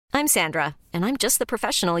I'm Sandra, and I'm just the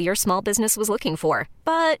professional your small business was looking for.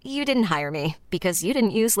 But you didn't hire me because you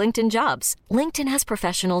didn't use LinkedIn Jobs. LinkedIn has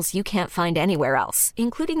professionals you can't find anywhere else,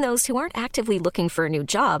 including those who aren't actively looking for a new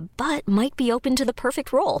job, but might be open to the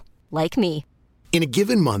perfect role, like me. In a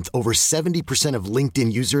given month, over 70% of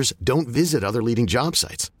LinkedIn users don't visit other leading job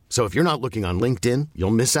sites. So if you're not looking on LinkedIn,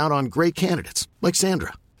 you'll miss out on great candidates like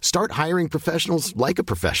Sandra. Start hiring professionals like a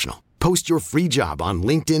professional. Post your free job on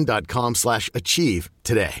linkedin.com/achieve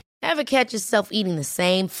today. Ever catch yourself eating the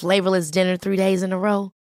same flavorless dinner 3 days in a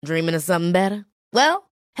row? Dreaming of something better?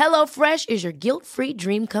 Well, HelloFresh is your guilt-free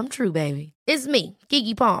dream come true, baby. It's me,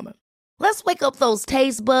 Keke Palmer. Let's wake up those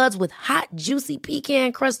taste buds with hot, juicy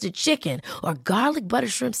pecan-crusted chicken or garlic butter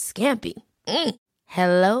shrimp scampi.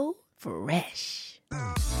 Hello Fresh.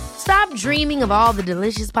 Stop dreaming of all the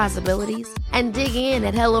delicious possibilities and dig in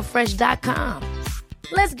at HelloFresh.com.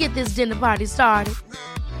 Let's get this dinner party started.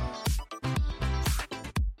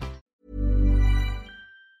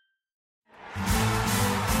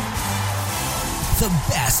 The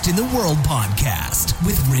Best in the World podcast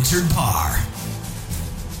with Richard Parr.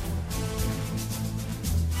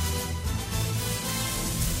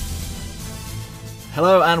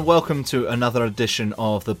 Hello and welcome to another edition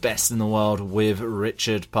of The Best in the World with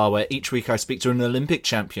Richard Parr, where each week I speak to an Olympic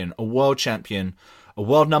champion, a world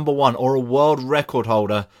number one, or a world record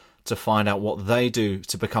holder to find out what they do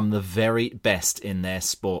to become the very best in their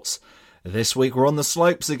sports. This week we're on the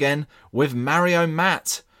slopes again with Mario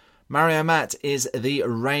Matt. Mario Matt is the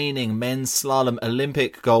reigning men's slalom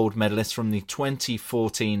Olympic gold medalist from the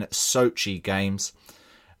 2014 Sochi Games.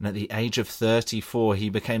 And at the age of 34, he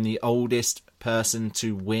became the oldest person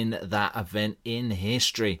to win that event in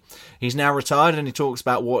history. He's now retired and he talks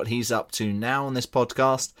about what he's up to now on this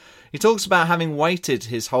podcast. He talks about having waited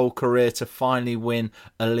his whole career to finally win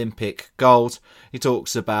Olympic gold. He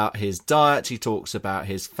talks about his diet, he talks about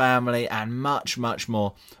his family and much, much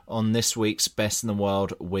more on this week's Best in the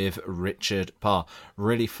World with Richard Parr.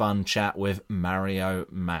 Really fun chat with Mario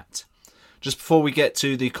Matt. Just before we get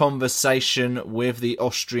to the conversation with the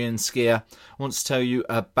Austrian skier, I want to tell you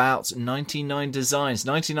about 99 Designs.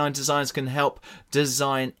 99 Designs can help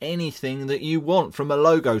design anything that you want, from a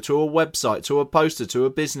logo to a website to a poster to a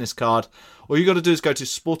business card. All you got to do is go to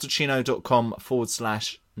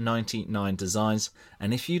sportacino.com/99 designs,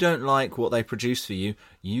 and if you don't like what they produce for you,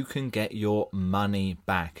 you can get your money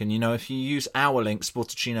back. And you know, if you use our link,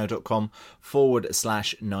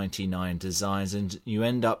 sportacino.com/99 designs, and you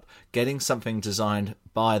end up getting something designed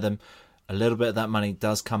by them, a little bit of that money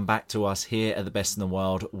does come back to us here at The Best in the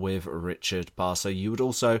World with Richard Parr. So you would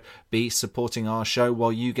also be supporting our show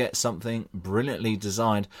while you get something brilliantly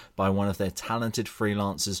designed by one of their talented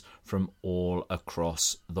freelancers from all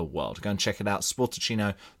across the world. Go and check it out,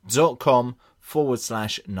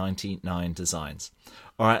 sportacino.com/99 designs.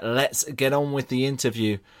 All right, let's get on with the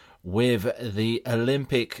interview with the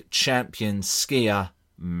Olympic champion skier,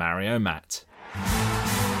 Mario Matt.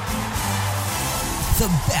 The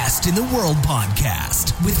Best in the World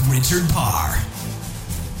podcast with Richard Parr.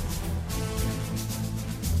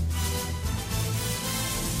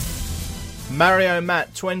 Mario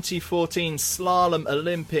Matt, 2014 Slalom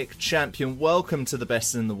Olympic champion. Welcome to The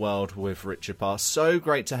Best in the World with Richard Parr. So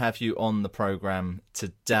great to have you on the programme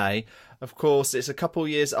today. Of course, it's a couple of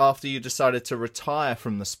years after you decided to retire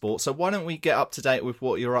from the sport, so why don't we get up to date with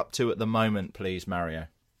what you're up to at the moment, please, Mario?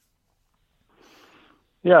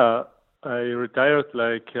 Yeah, I retired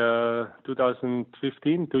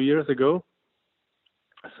 2015, 2 years ago.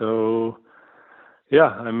 So,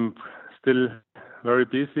 yeah, I'm still very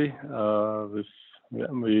busy.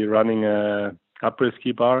 We're running a après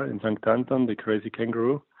ski bar in St. Anton, the Crazy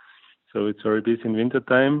Kangaroo. So it's very busy in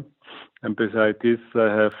wintertime. And beside this,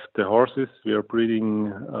 I have the horses. We are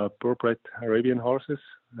breeding purebred Arabian horses.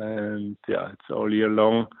 And yeah, it's all year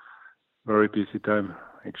long. Very busy time,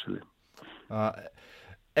 actually.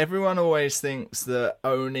 Everyone always thinks that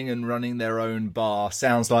owning and running their own bar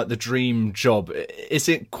sounds like the dream job. Is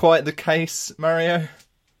it quite the case, Mario?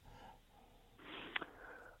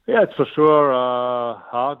 Yeah, it's for sure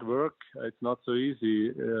hard work. It's not so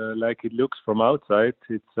easy like it looks from outside.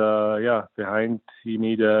 It's, behind you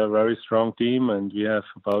need a very strong team, and we have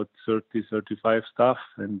about 30, 35 staff.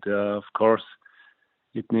 And of course,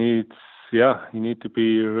 it needs, you need to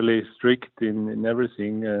be really strict in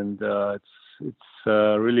everything. And it's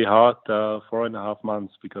really hard 4.5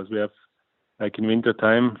 months, because we have, like in winter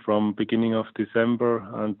time, from beginning of December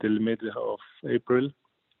until mid of April,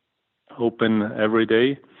 open every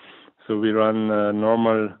day. So we run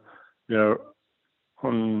normal. We are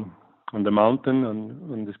on the mountain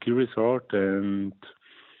on the ski resort, and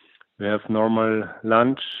we have normal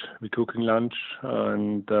lunch, we cooking lunch,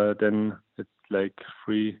 and then it's like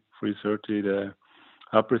 3:30 the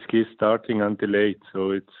après-ski starting until 8,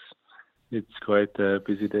 so it's quite a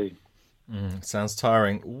busy day. Sounds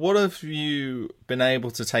tiring. What have you been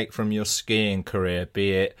able to take from your skiing career,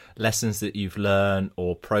 be it lessons that you've learned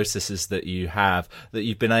or processes that you have that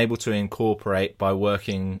you've been able to incorporate by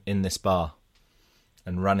working in this bar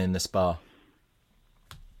and running this bar?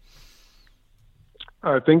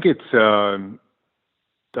 I think it's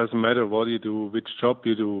doesn't matter what you do, which job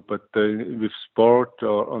you do, but with sport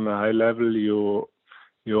or on a high level, you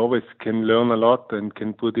always can learn a lot and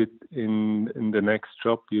can put it in the next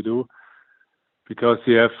job you do, because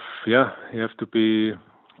you have to be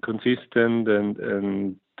consistent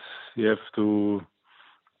and you have to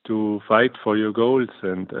fight for your goals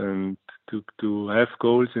and to have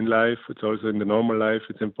goals in life. It's also in the normal life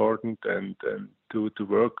it's important, and to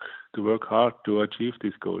work hard to achieve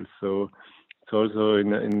these goals. So it's also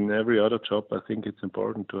in every other job, I think it's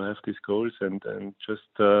important to have these goals and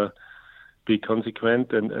just be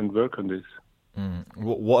consequent and work on this.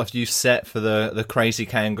 What have you set for the Crazy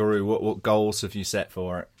Kangaroo? What goals have you set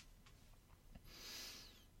for it?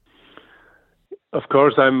 Of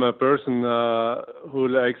course, I'm a person who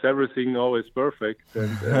likes everything always perfect,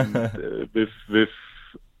 and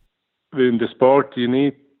in the sport you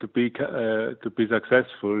need to be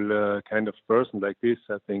successful kind of person like this,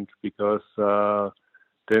 I think, because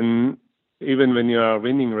then even when you are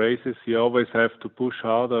winning races, you always have to push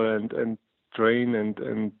harder and train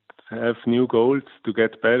and have new goals to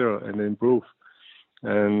get better and improve.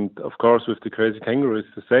 And of course, with the Crazy Kangaroo,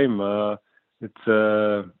 it's the same. It's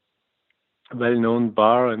a well-known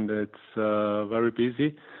bar and it's very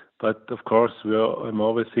busy. But of course, I'm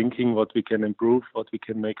always thinking what we can improve, what we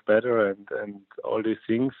can make better, and all these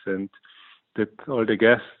things, and that all the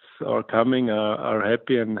guests are coming, are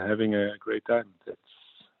happy and having a great time. That's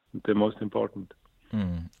the most important.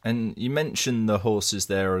 And you mentioned the horses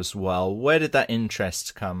there as well. Where did that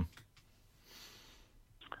interest come?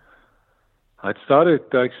 It started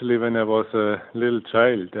actually when I was a little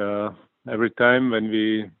child. Every time when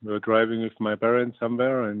we were driving with my parents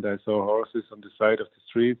somewhere and I saw horses on the side of the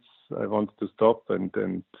streets, I wanted to stop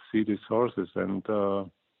and see these horses. And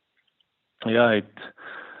it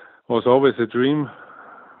was always a dream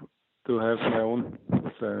to have my own.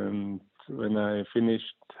 And when I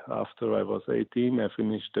finished, after I was 18, I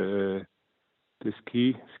finished the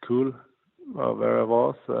ski school where I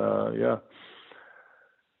was.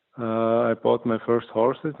 I bought my first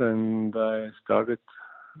horses and I started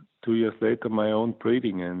 2 years later my own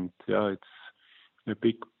breeding, and it's a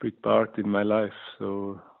big part in my life,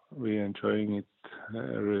 so we're enjoying it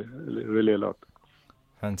really a lot.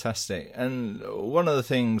 Fantastic. And one of the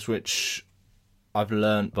things which I've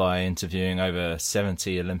learned by interviewing over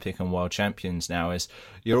 70 Olympic and world champions now is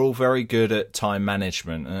you're all very good at time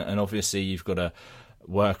management, and obviously you've got to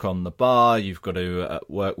work on the bar, you've got to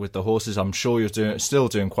work with the horses. I'm sure you're still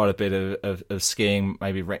doing quite a bit of skiing,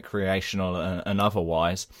 maybe recreational and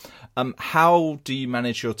otherwise. How do you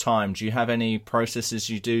manage your time? Do you have any processes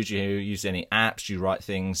you do? Do you use any apps? Do you write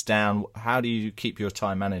things down? How do you keep your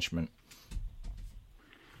time management?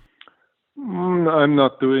 I'm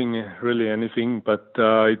not doing really anything, but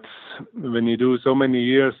it's when you do so many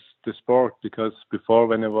years the sport, because before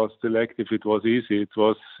when I was still active it was easy. It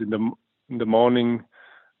was in the morning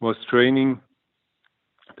was training,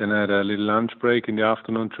 then I had a little lunch break, in the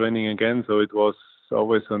afternoon training again, so it was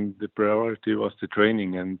always on the priority was the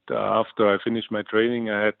training. And after I finished my training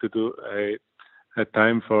I had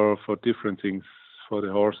time for different things, for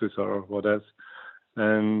the horses or what else.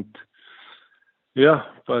 And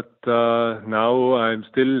but now I'm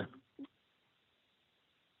still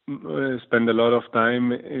spend a lot of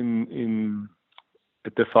time in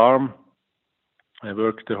at the farm. I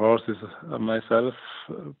work the horses myself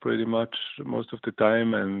pretty much most of the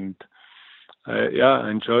time, and I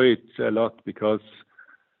enjoy it a lot, because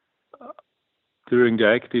during the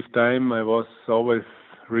active time I was always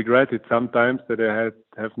regretted sometimes that I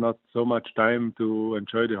have not so much time to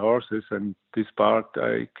enjoy the horses, and this part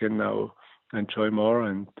I can now enjoy more,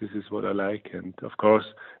 and this is what I like. And of course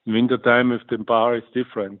in winter time with the bar it's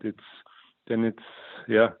different.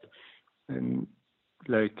 And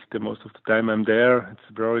like the most of the time I'm there, it's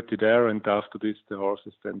a priority there, and after this the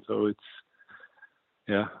horses then. So it's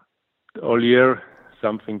all year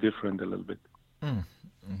something different a little bit.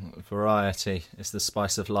 Variety is the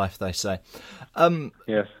spice of life, they say.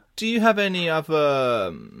 Yes. Do you have any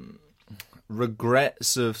other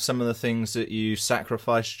regrets of some of the things that you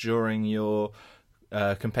sacrificed during your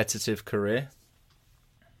competitive career?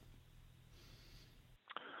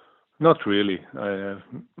 Not really.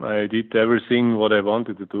 I did everything what I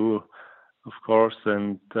wanted to do, of course,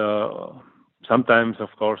 and sometimes, of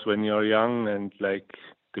course, when you're young and like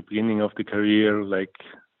the beginning of the career, like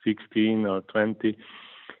 16 or 20,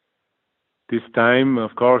 this time,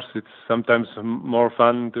 of course, it's sometimes more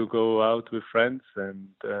fun to go out with friends,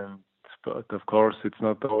 but of course, it's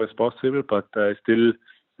not always possible. But I still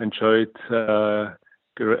enjoyed a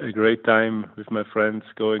great time with my friends,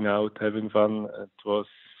 going out, having fun.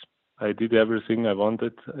 I did everything I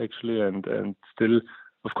wanted actually, and still,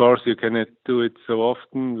 of course, you cannot do it so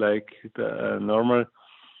often like the normal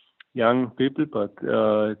young people, but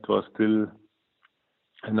it was still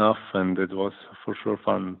enough, and it was for sure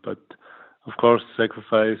fun. But of course,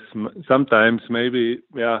 sacrifice sometimes, maybe,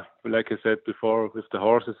 yeah, like I said before, with the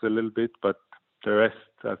horses a little bit, but the rest,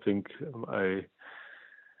 I think I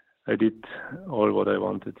did all what I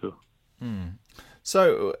wanted to.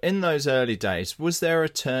 So, in those early days, was there a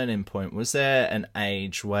turning point? Was there an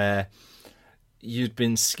age where you'd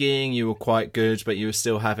been skiing, you were quite good, but you were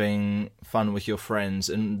still having fun with your friends?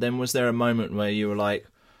 And then was there a moment where you were like,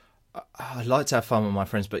 I'd like to have fun with my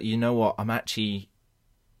friends, but you know what? I'm actually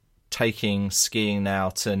taking skiing now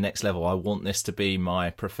to the next level. I want this to be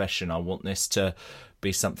my profession. I want this to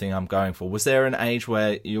be something I'm going for. Was there an age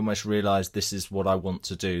where you almost realised this is what I want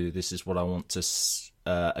to do? This is what I want to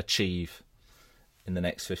achieve in the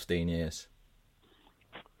next 15 years?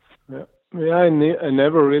 Yeah, I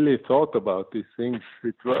never really thought about these things.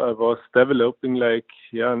 I was developing like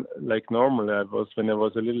normal. When I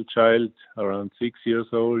was a little child, around 6 years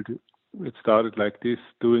old. It started like this,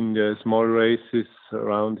 doing the small races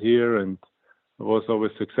around here, and I was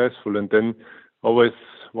always successful, and then always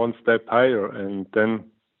one step higher, and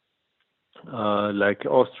then like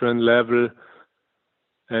Austrian level,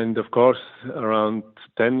 and of course around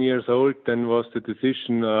 10 years old, then was the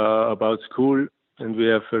decision about school, and we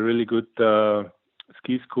have a really good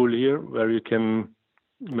ski school here where you can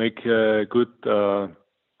make a good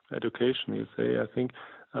education, you say, I think.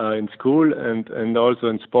 In school and also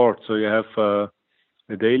in sport. So you have a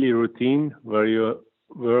daily routine where you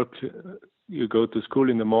work, you go to school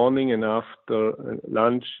in the morning, and after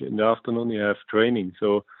lunch in the afternoon you have training.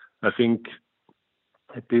 So I think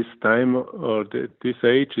at this time or this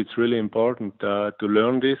age, it's really important to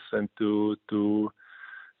learn this and to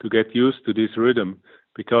get used to this rhythm,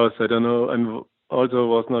 because I don't know, and also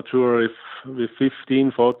was not sure if with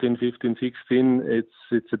 14, 15, 16,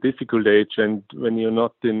 it's a difficult age, and when you're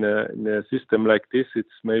not in a system like this, it's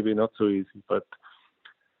maybe not so easy. But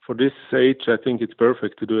for this age, I think it's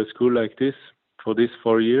perfect to do a school like this for these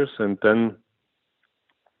 4 years, and then,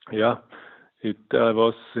 yeah, I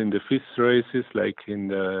was in the FIS races, like in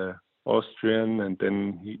the Austrian and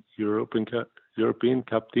then European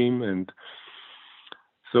Cup team, and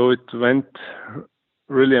so it went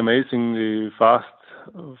really amazingly fast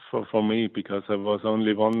for me, because I was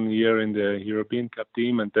only 1 year in the European Cup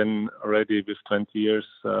team, and then already with 20 years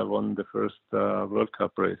won the first World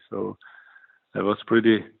Cup race. So I was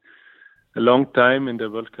a long time in the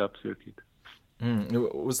World Cup circuit.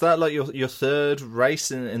 Was that like your third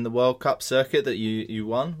race in the World Cup circuit that you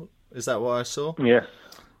won? Is that what I saw? Yes.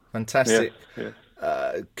 Fantastic. Yes.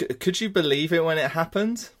 Could you believe it when it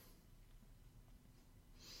happened?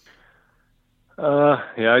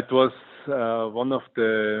 Yeah, it was one of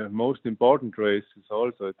the most important races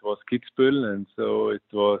also. It was Kitzbühel, and so it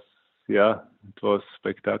was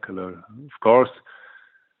spectacular. Of course,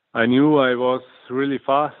 I knew I was really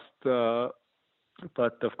fast, but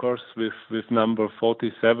of course with number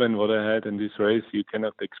 47, what I had in this race, you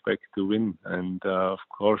cannot expect to win. And of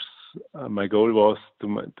course, my goal was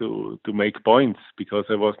to make points, because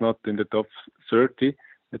I was not in the top 30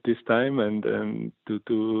 at this time, and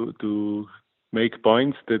to make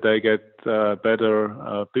points that I get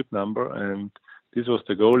better PIP number, and this was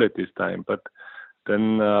the goal at this time. But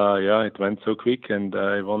then, it went so quick, and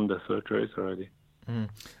I won the third race already.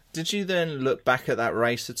 Did you then look back at that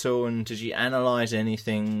race at all, and did you analyse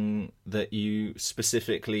anything that you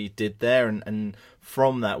specifically did there? And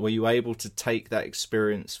from that, were you able to take that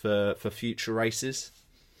experience for future races?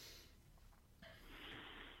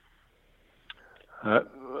 I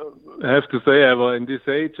have to say, in this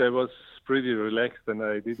age, I was pretty relaxed, and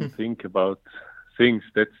I didn't think about things.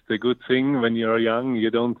 That's the good thing. When you're young,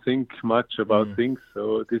 you don't think much about things.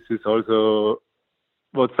 So this is also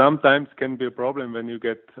what sometimes can be a problem. When you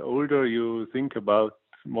get older, you think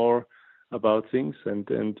more about things, and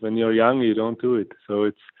when you're young, you don't do it. So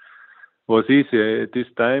it was easy. At this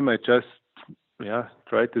time, I just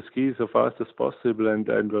tried to ski so fast as possible, and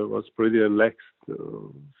was pretty relaxed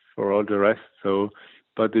for all the rest. So,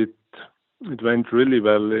 but it went really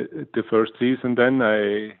well the first season. Then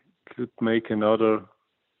I could make another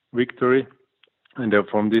victory. And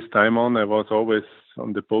from this time on, I was always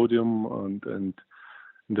on the podium and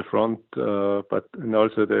in the front. And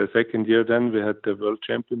also the second year, then we had the World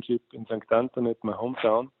Championship in St. Anton at my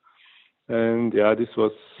hometown. And this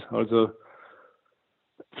was also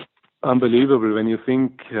unbelievable when you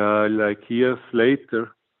think like years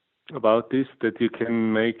later about this, that you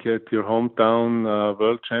can make it your hometown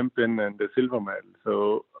world champion and the silver medal.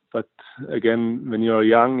 So, but again, when you are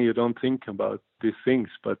young, you don't think about these things.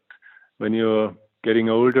 But when you're getting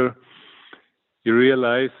older, you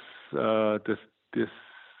realize these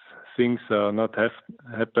things not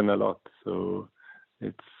happen a lot. So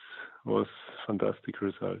it was fantastic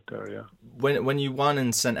result there. Yeah. When you won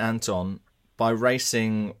in St. Anton by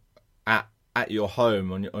racing at your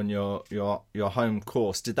home on your home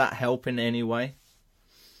course, did that help in any way?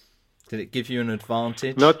 Did it give you an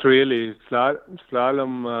advantage? Not really.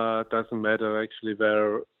 Slalom doesn't matter actually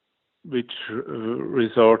which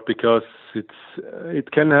resort, because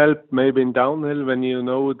it can help maybe in downhill when you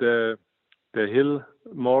know the hill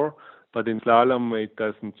more, but in slalom it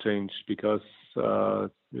doesn't change, because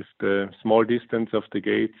with the small distance of the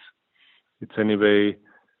gates, it's anyway,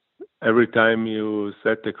 every time you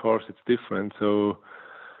set the course it's different, so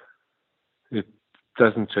it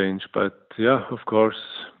doesn't change. But yeah, of course,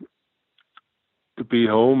 to be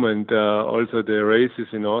home, and also the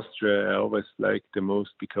races in Austria I always like the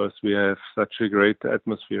most, because we have such a great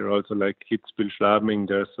atmosphere. Also like Kitzbühel, Schladming,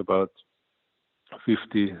 there's about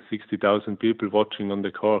 50,000-60,000 people watching on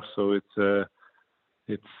the course, so it's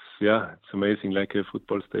amazing, like a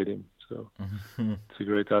football stadium. So it's a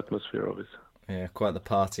great atmosphere always. Yeah, quite the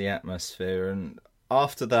party atmosphere. And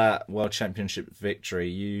after that World Championship victory,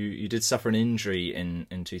 you did suffer an injury in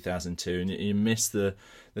 2002, and you missed the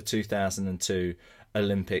 2002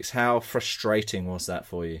 Olympics. How frustrating was that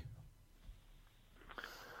for you?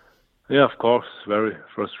 Yeah, of course, very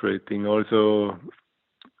frustrating. Also,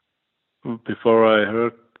 before I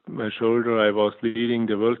hurt my shoulder, I was leading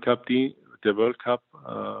the World Cup team. The World Cup,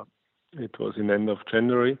 it was in end of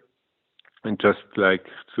January, and just like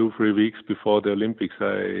 2-3 weeks before the Olympics,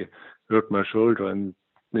 I hurt my shoulder and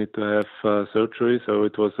need to have surgery. So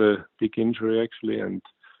it was a big injury actually, and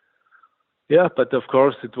yeah, but of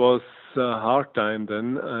course it was a hard time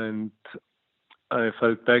then, and I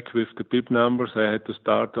felt back with the bib numbers. I had to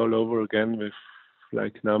start all over again with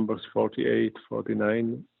like numbers 48,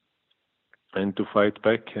 49, and to fight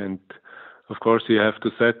back. And of course you have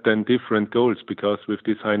to set then different goals, because with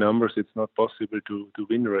these high numbers it's not possible to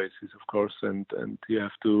win races, of course, and you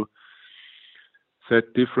have to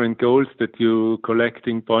set different goals, that you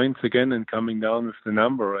collecting points again and coming down with the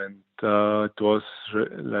number. And it was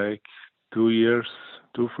like 2-3 years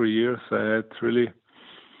I had really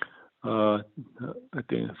I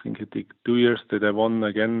think it took 2 years that I won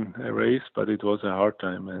again a race, but it was a hard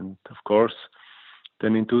time. And of course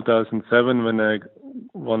then in 2007, when I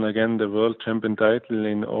won again the world champion title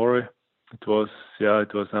in Åre, it was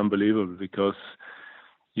unbelievable, because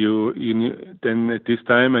you knew, then at this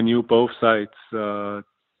time I knew both sides,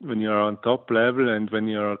 when you're on top level and when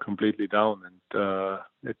you're completely down. And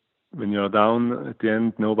when you're down at the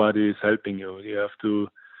end, nobody is helping you. You have to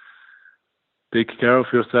take care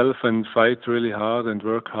of yourself and fight really hard and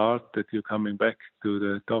work hard that you're coming back to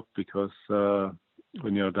the top, because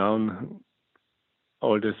when you're down,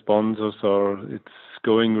 all the sponsors it's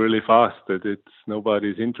going really fast, that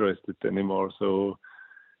nobody's interested anymore. So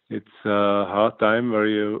it's a hard time where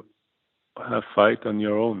you have fight on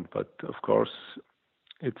your own, but of course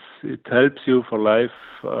it helps you for life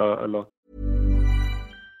a lot.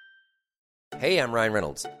 Hey, I'm Ryan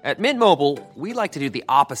Reynolds. At Mint Mobile, we like to do the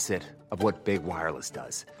opposite of what Big Wireless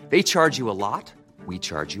does. They charge you a lot, we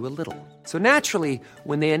charge you a little. So naturally,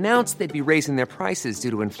 when they announced they'd be raising their prices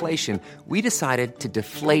due to inflation, we decided to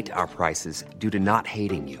deflate our prices due to not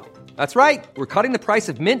hating you. That's right. We're cutting the price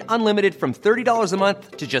of Mint Unlimited from $30 a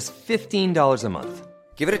month to just $15 a month.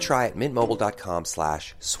 Give it a try at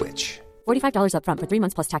mintmobile.com/switch. $45 up front for 3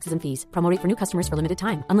 months plus taxes and fees. Promo rate for new customers for limited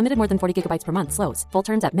time. Unlimited more than 40 gigabytes per month. Slows full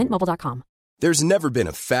terms at mintmobile.com. There's never been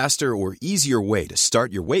a faster or easier way to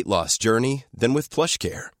start your weight loss journey than with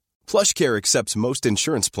PlushCare. PlushCare accepts most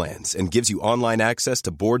insurance plans and gives you online access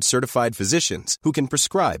to board-certified physicians who can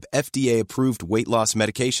prescribe FDA-approved weight loss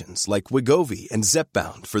medications like Wegovy and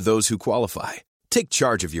Zepbound for those who qualify. Take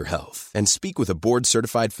charge of your health and speak with a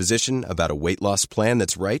board-certified physician about a weight loss plan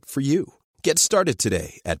that's right for you. Get started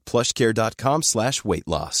today at plushcare.com/weight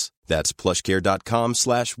loss. That's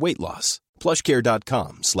plushcare.com/weight loss.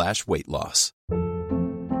 plushcare.com/weight loss.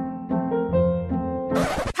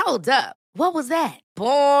 Hold up. What was that?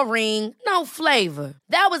 Boring. No flavor.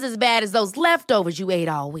 That was as bad as those leftovers you ate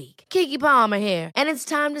all week. Keke Palmer here, and it's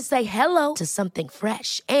time to say hello to something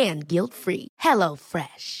fresh and guilt-free. Hello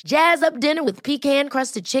Fresh. Jazz up dinner with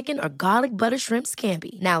pecan-crusted chicken or garlic butter shrimp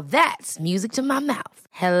scampi. Now that's music to my mouth.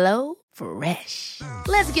 Hello Fresh.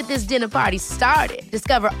 Let's get this dinner party started.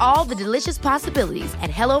 Discover all the delicious possibilities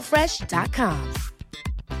at hellofresh.com.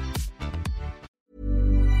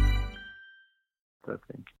 I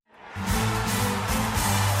think.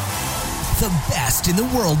 The Best in the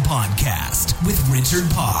World podcast with Richard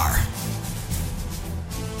Parr.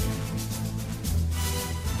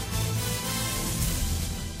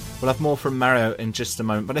 We'll have more from Mario in just a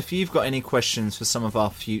moment, but if you've got any questions for some of our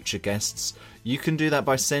future guests, you can do that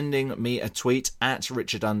by sending me a tweet at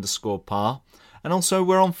Richard_Parr. And also,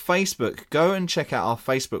 we're on Facebook. Go and check out our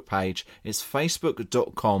Facebook page. It's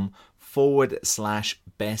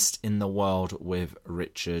facebook.com/Best in the World with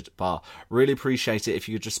Richard Parr. Really appreciate it if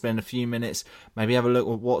you could just spend a few minutes, maybe have a look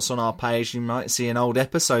at what's on our page. You might see an old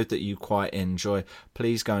episode that you quite enjoy.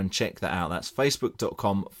 Please go and check that out. That's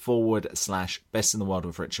facebook.com/Best in the World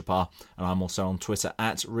with Richard Parr. And I'm also on Twitter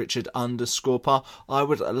at Richard_Parr. I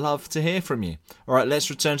would love to hear from you. All right, let's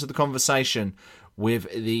return to the conversation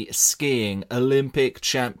with the skiing Olympic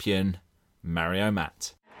champion, Mario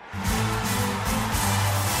Matt.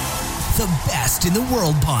 The Best in the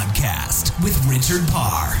World podcast with Richard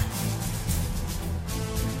Parr.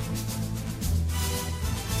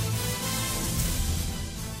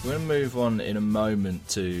 We're going to move on in a moment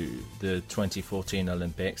to the 2014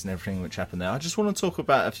 Olympics and everything which happened there. I just want to talk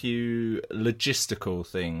about a few logistical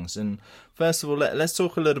things. And first of all, let's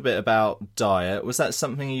talk a little bit about diet. Was that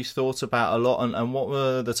something you thought about a lot? And what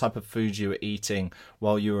were the type of foods you were eating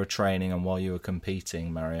while you were training and while you were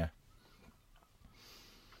competing, Mario?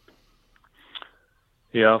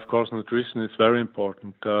 Yeah, of course, nutrition is very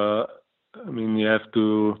important. You have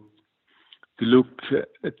to look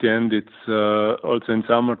at the end. It's also in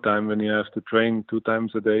summertime when you have to train 2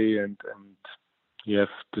 times a day, and you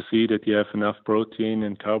have to see that you have enough protein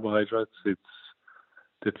and carbohydrates.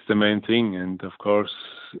 That's the main thing. And of course,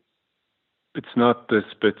 it's not a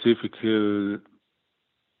specific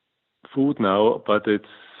food now, but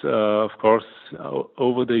it's of course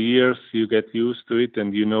over the years you get used to it,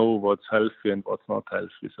 and you know what's healthy and what's not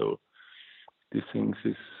healthy. So these things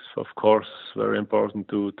is of course very important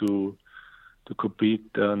to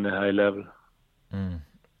compete on a high level.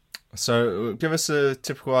 So give us a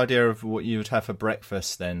typical idea of what you would have for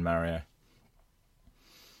breakfast then, Mario.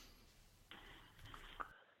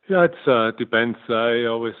 Yeah, it depends. I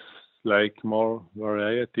always like more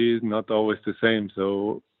variety, not always the same.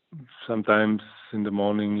 So sometimes in the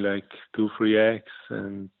morning, like 2-3 eggs,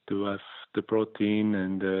 and to have the protein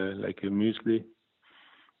and like a muesli.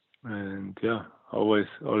 And yeah, always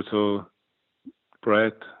also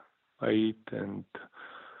bread I eat and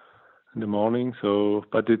in the morning. So,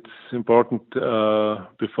 but it's important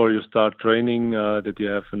before you start training that you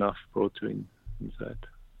have enough protein inside.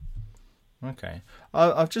 Okay.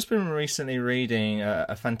 I've just been recently reading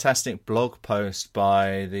a fantastic blog post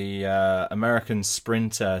by the American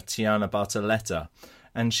sprinter Tiana Bartoletta,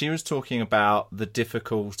 and she was talking about the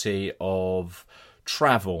difficulty of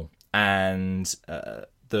travel and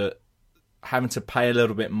the having to pay a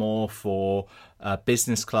little bit more for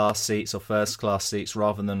business class seats or first class seats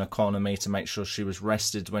rather than economy to make sure she was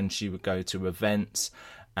rested when she would go to events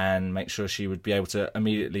and make sure she would be able to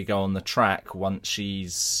immediately go on the track once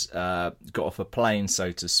she's got off a plane,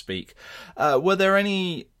 so to speak. Were there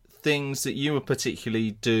any things that you would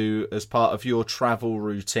particularly do as part of your travel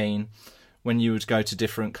routine when you would go to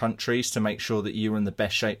different countries to make sure that you were in the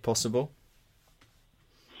best shape possible?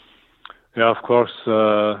 Yeah, of course.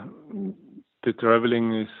 The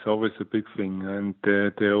traveling is always a big thing, and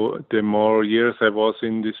the more years I was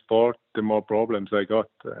in the sport, the more problems I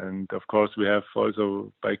got. And of course, we have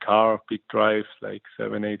also by car big drives, like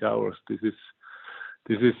 7-8 hours. This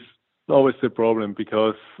is always the problem,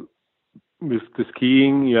 because with the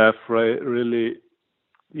skiing, you have really,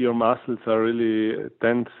 your muscles are really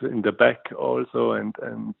tense in the back also, and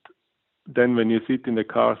then when you sit in the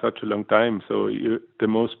car such a long time, so the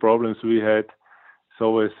most problems we had is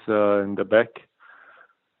always in the back,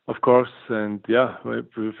 of course. And yeah,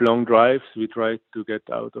 with long drives, we try to get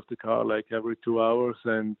out of the car like every 2 hours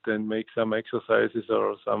and then make some exercises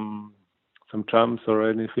or some jumps or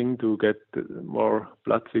anything to get more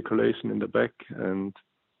blood circulation in the back. And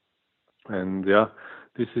yeah,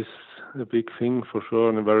 this is a big thing for sure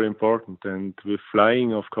and very important. And with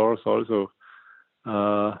flying, of course, also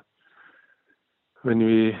when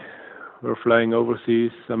we were flying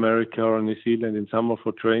overseas, America or New Zealand in summer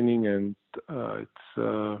for training, and it's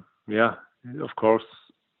yeah, of course,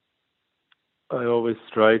 I always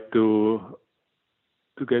try to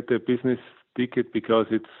get a business ticket because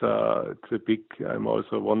it's a big. I'm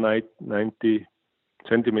also 190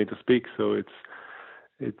 centimeters big, so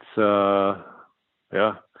it's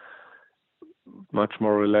yeah, much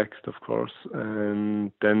more relaxed, of course.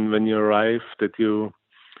 And then when you arrive, that you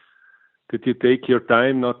take your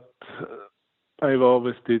time. Not, I've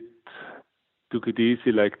always took it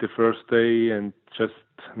easy, like the first day, and just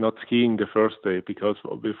not skiing the first day, because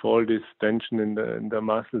with all this tension in the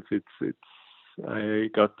muscles, it's I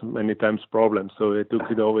got many times problems. So I took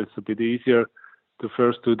it always a bit easier the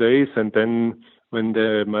first 2 days, and then when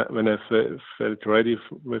I felt ready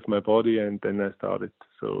with my body, and then I started.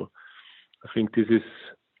 So I think this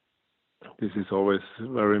is always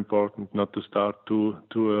very important, not to start too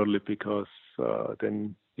early, because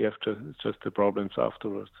then you have just the problems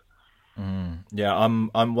afterwards. Yeah,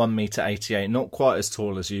 I'm 1 meter 88, not quite as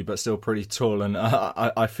tall as you, but still pretty tall, and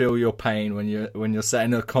I feel your pain when you're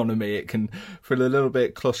setting economy. It can feel a little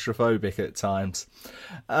bit claustrophobic at times.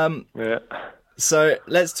 Yeah. So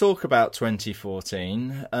let's talk about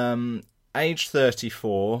 2014. Age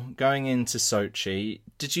 34, going into Sochi.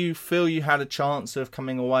 Did you feel you had a chance of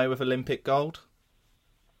coming away with Olympic gold?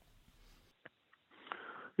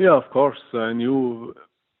 Yeah, of course. I knew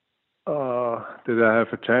that I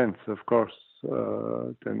have a chance, of course.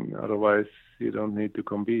 Then otherwise you don't need to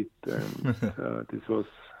compete. And this was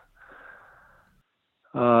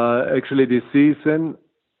actually this season,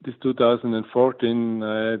 this 2014.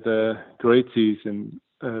 I had a great season.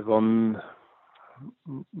 One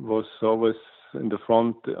was always in the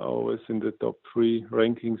front, always in the top 3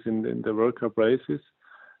 rankings in the World Cup races.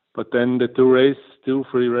 But then the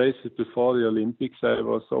 2-3 races before the Olympics, I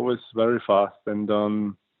was always very fast, and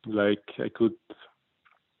like I could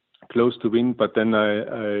close to win, but then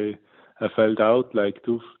I fell out like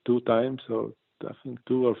two times, or I think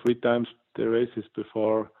 2 or 3 times the races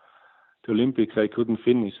before the Olympics I couldn't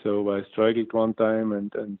finish. So I struggled one time,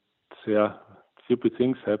 and yeah, stupid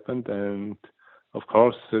things happened. And of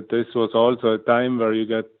course, this was also a time where you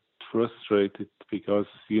get frustrated, because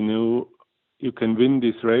you knew you can win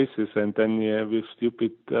these races, and then with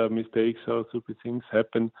stupid mistakes or stupid things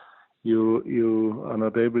happen, you are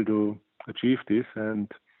not able to achieve this.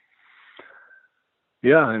 And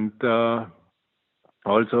yeah, and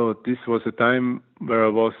also this was a time where I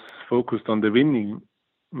was focused on the winning,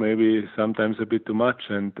 maybe sometimes a bit too much.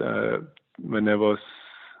 And when I was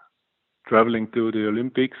traveling to the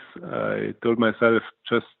Olympics, I told myself,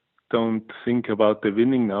 just don't think about the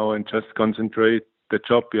winning now, and just concentrate the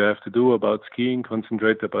job you have to do about skiing,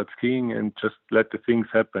 concentrate about skiing, and just let the things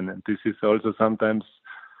happen. And this is also sometimes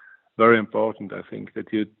very important, I think,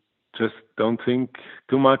 that you just don't think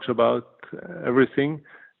too much about everything,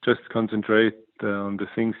 just concentrate on the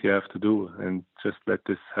things you have to do, and just let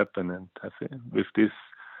this happen. And I think with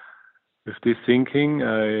this thinking,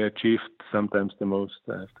 I achieved sometimes the most,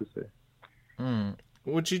 I have to say.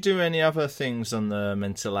 Would you do any other things on the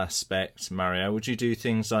mental aspect, Mario? Would you do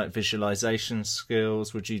things like visualization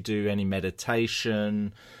skills? Would you do any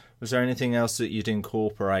meditation? Was there anything else that you'd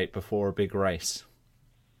incorporate before a big race?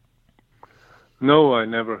 No, I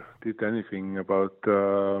never did anything about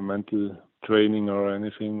mental training or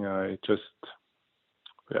anything. I just,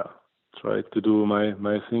 tried to do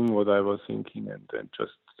my thing, what I was thinking, and then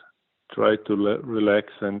just try to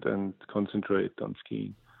relax and concentrate on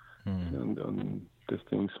skiing and on the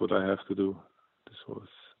things what I have to do.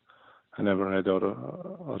 I never had other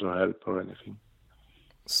help or anything.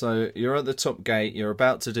 So you're at the top gate, you're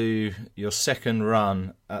about to do your second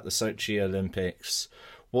run at the Sochi Olympics.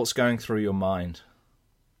 What's going through your mind?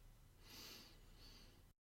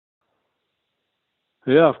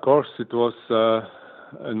 Yeah, of course, it was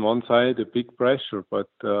on one side a big pressure, but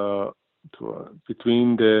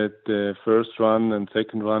between the first run and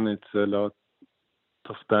second run, it's a lot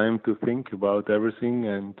of time to think about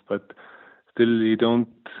everything, but still you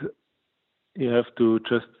have to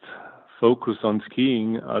just focus on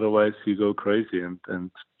skiing, otherwise you go crazy,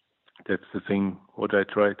 and that's the thing what I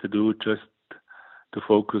try to do, just to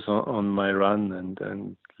focus on my run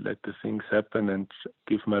and let the things happen and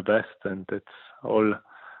give my best, and that's all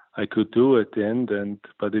I could do at the end.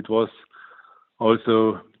 But it was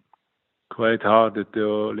also quite hard at the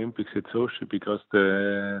Olympics at Sochi, because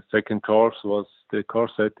the second course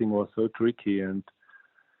setting was so tricky. And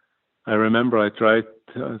I remember I tried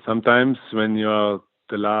sometimes when you are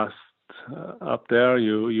the last up there,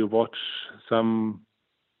 you watch some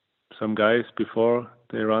guys before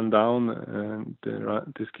they run down and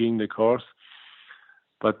they're skiing the course,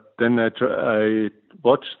 But then I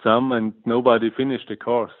watched some, and nobody finished the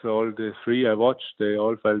course. So all the 3 I watched, they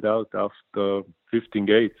all fell out after 15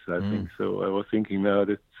 gates, I think. So I was thinking, no,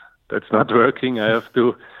 that's not working. I have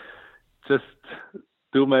to just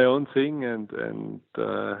do my own thing and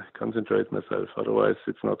concentrate myself. Otherwise,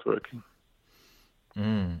 it's not working.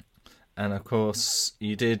 And of course,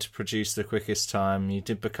 you did produce the quickest time. You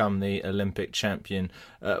did become the Olympic champion.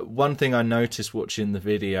 One thing I noticed watching the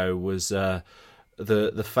video was the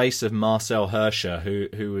face of Marcel Hirscher,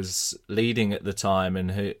 who was leading at the time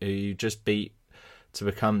and who you just beat to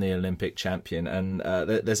become the Olympic champion. And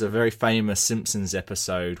there's a very famous Simpsons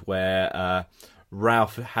episode where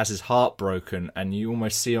Ralph has his heart broken, and you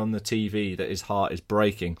almost see on the TV that his heart is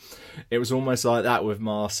breaking. It was almost like that with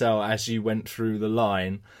Marcel as you went through the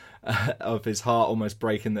line. Of his heart almost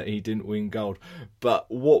breaking that he didn't win gold. But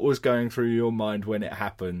what was going through your mind when it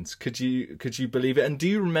happened? Could you believe it? And do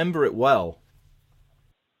you remember it well?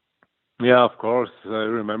 Yeah, of course. I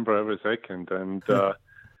remember every second. And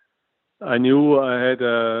I knew I had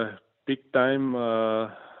a big time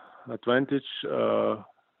advantage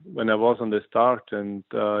when I was on the start. And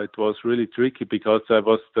it was really tricky because I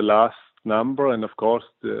was the last number. And of course,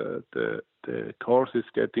 the course is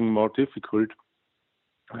getting more difficult.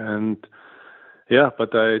 And yeah,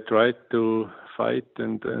 but I tried to fight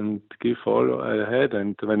and give all I had.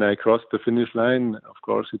 And when I crossed the finish line, of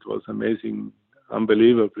course, it was amazing,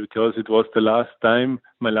 unbelievable, because it was the last time,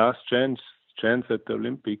 my last chance at the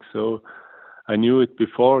Olympics. So I knew it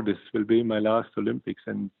before, this will be my last Olympics.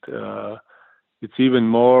 And it's even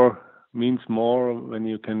means more when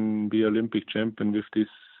you can be Olympic champion with this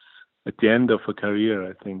at the end of a career,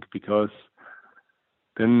 I think, because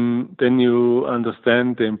then you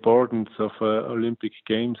understand the importance of Olympic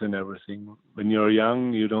Games and everything. When you're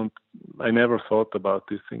young, I never thought about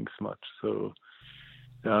these things much. So,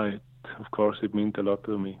 yeah, of course, it meant a lot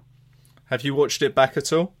to me. Have you watched it back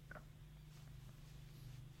at all?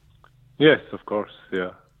 Yes, of course,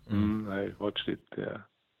 yeah. I watched it, yeah.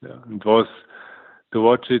 It was, to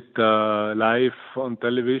watch it live on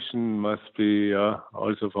television must be,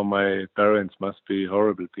 also for my parents, must be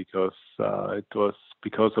horrible, because it was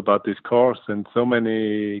because about this course, and so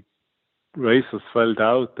many racers fell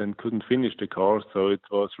out and couldn't finish the course. So it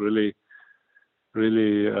was really,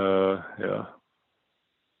 really,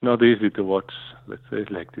 not easy to watch. Let's say it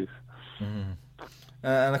like this.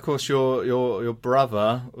 And of course, your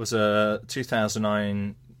brother was a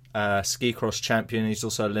 2009 ski cross champion. He's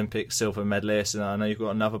also Olympic silver medalist, and I know you've got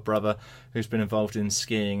another brother who's been involved in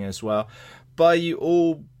skiing as well. By you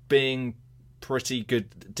all being pretty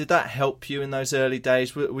good, did that help you in those early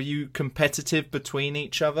days? Were you competitive between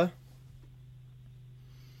each other?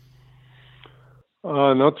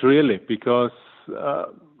 Not really, because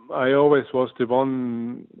I always was the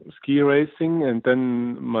one ski racing, and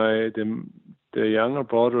then the younger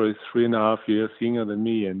brother is 3.5 years younger than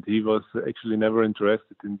me, and he was actually never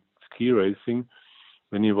interested in ski racing.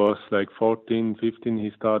 When he was like 14, 15,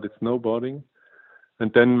 he started snowboarding.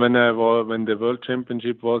 And then when the World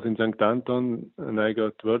Championship was in St. Anton and I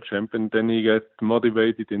got World Champion, then he got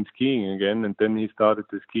motivated in skiing again, and then he started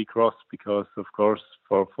the ski cross, because of course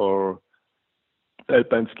for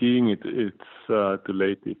alpine skiing it's too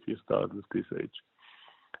late if you start with this age.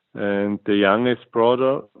 And the youngest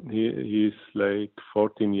brother, he's like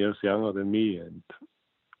 14 years younger than me, and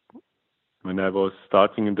when I was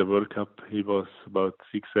starting in the World Cup, he was about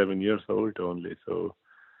 6-7 years old only. So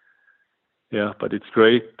yeah, but it's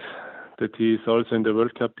great that he's also in the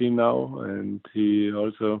World Cup team now, and he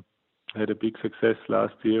also had a big success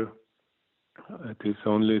last year at his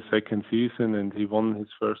only second season, and he won his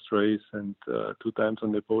first race and 2 times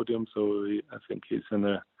on the podium. So I think he's in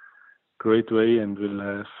a great way and will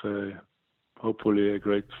have hopefully a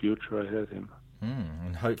great future ahead of him.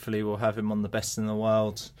 And hopefully we'll have him on the best in the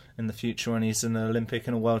world in the future when he's an Olympic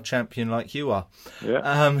and a world champion like you are.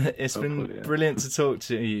 Yeah. It's been brilliant to talk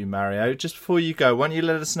to you, Mario. Just before you go, why don't you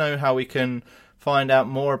let us know how we can find out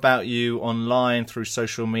more about you online through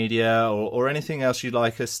social media, or anything else you'd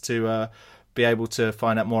like us to be able to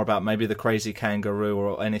find out more about, maybe the Crazy Kangaroo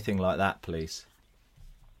or anything like that, please?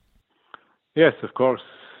 Yes, of course.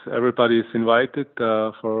 Everybody is invited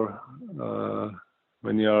for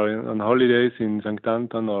when you are on holidays in St.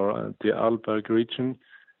 Anton or the Arlberg region.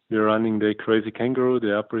 We're running the Crazy Kangaroo, the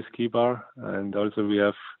après ski bar, and also we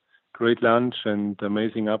have great lunch and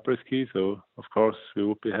amazing après ski. So of course we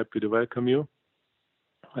would be happy to welcome you.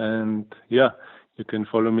 And yeah, you can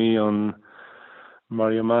follow me on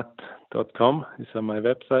mariomatt.com. It's on my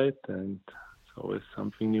website, and it's always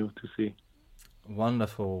something new to see.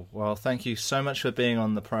 Wonderful. Well, thank you so much for being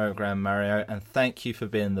on the program, Mario, and thank you for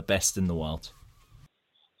being the best in the world.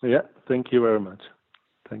 Yeah, thank you very much.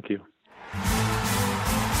 Thank you.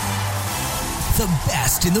 The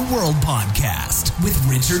Best in the World podcast with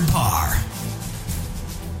Richard Parr.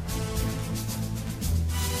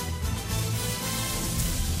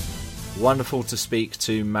 Wonderful to speak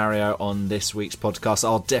to Mario on this week's podcast.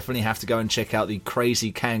 I'll definitely have to go and check out the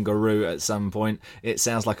Crazy Kangaroo at some point. It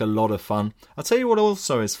sounds like a lot of fun. I'll tell you what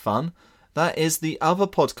also is fun. That is the other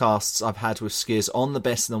podcasts I've had with skiers on the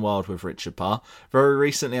Best in the World with Richard Parr. Very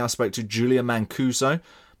recently I spoke to Julia Mancuso.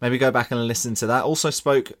 Maybe go back and listen to that. Also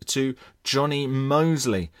spoke to Johnny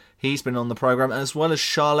Mosley. He's been on the programme, as well as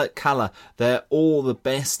Charlotte Kalla. They're all the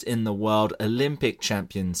best in the world, Olympic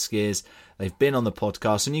champion skiers. They've been on the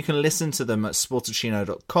podcast, and you can listen to them at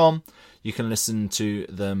sportacino.com. You can listen to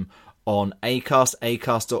them on Acast,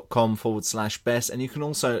 acast.com/best, and you can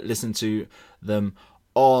also listen to them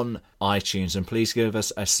on iTunes. And please give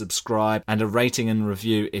us a subscribe and a rating and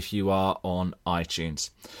review if you are on iTunes.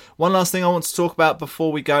 One last thing I want to talk about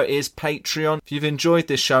before we go is Patreon. If you've enjoyed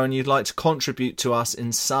this show and you'd like to contribute to us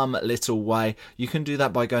in some little way, you can do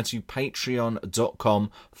that by going to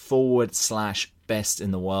patreon.com/best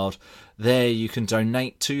in the world. There you can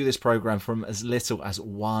donate to this program from as little as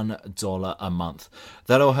 $1 a month.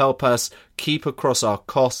 That'll help us keep across our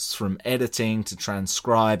costs, from editing to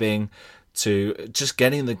transcribing to just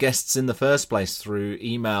getting the guests in the first place through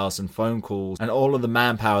emails and phone calls, and all of the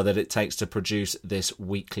manpower that it takes to produce this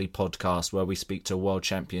weekly podcast where we speak to world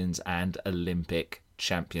champions and Olympic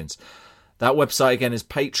champions. That website again is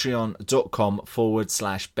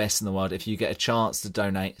patreon.com/best in the world. If you get a chance to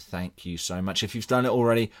donate, thank you so much. If you've done it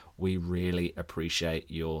already, we really appreciate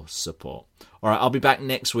your support. All right, I'll be back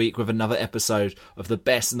next week with another episode of The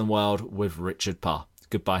Best in the World with Richard Parr.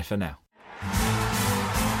 Goodbye for now.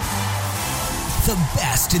 The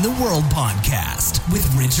Best in the World podcast with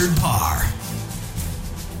Richard Parr.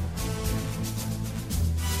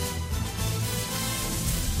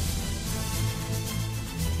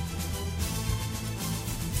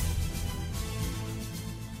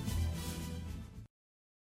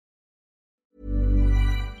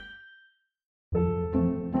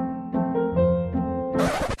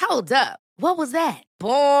 Hold up. What was that?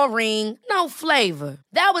 Boring. No flavor.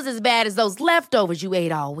 That was as bad as those leftovers you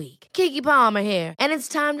ate all week. Keke Palmer here. And it's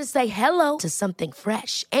time to say hello to something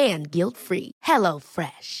fresh and guilt-free. Hello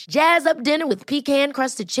Fresh. Jazz up dinner with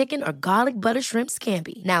pecan-crusted chicken or garlic butter shrimp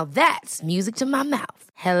scampi. Now that's music to my mouth.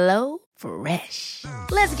 Hello Fresh.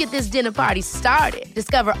 Let's get this dinner party started.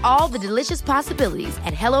 Discover all the delicious possibilities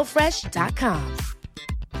at HelloFresh.com.